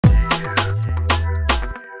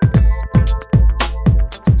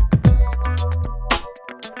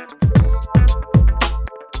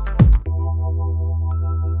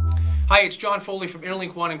Hi, it's John Foley from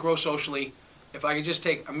interlinkONE and Grow Socially. If I could just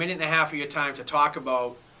take a minute and a half of your time to talk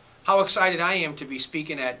about how excited I am to be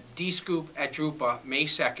speaking at Dscoop at drupa May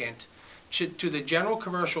 2nd to the general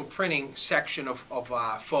commercial printing section of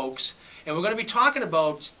folks. And we're going to be talking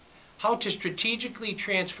about how to strategically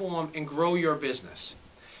transform and grow your business.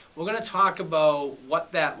 We're going to talk about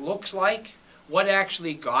what that looks like, what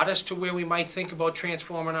actually got us to where we might think about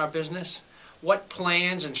transforming our business, what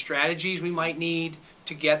plans and strategies we might need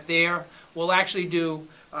to get there. We'll actually do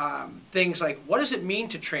things like, what does it mean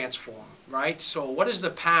to transform, right? So what is the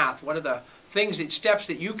path? What are the steps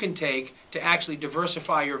that you can take to actually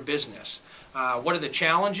diversify your business? What are the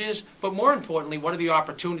challenges? But more importantly, what are the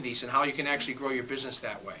opportunities and how you can actually grow your business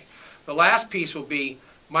that way? The last piece will be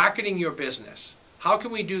marketing your business. How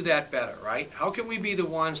can we do that better, right? How can we be the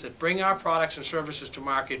ones that bring our products and services to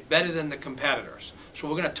market better than the competitors? So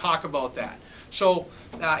we're going to talk about that. So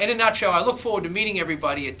in a nutshell, I look forward to meeting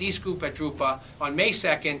everybody at Dscoop at drupa on May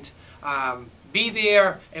 2nd. Be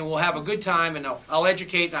there and we'll have a good time, and I'll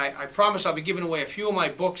educate. I promise I'll be giving away a few of my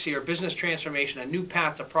books here, Business Transformation, A New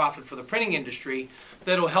Path to Profit for the Printing Industry,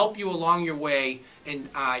 that'll help you along your way in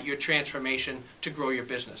your transformation to grow your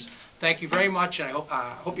business. Thank you very much, and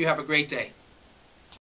I hope you have a great day.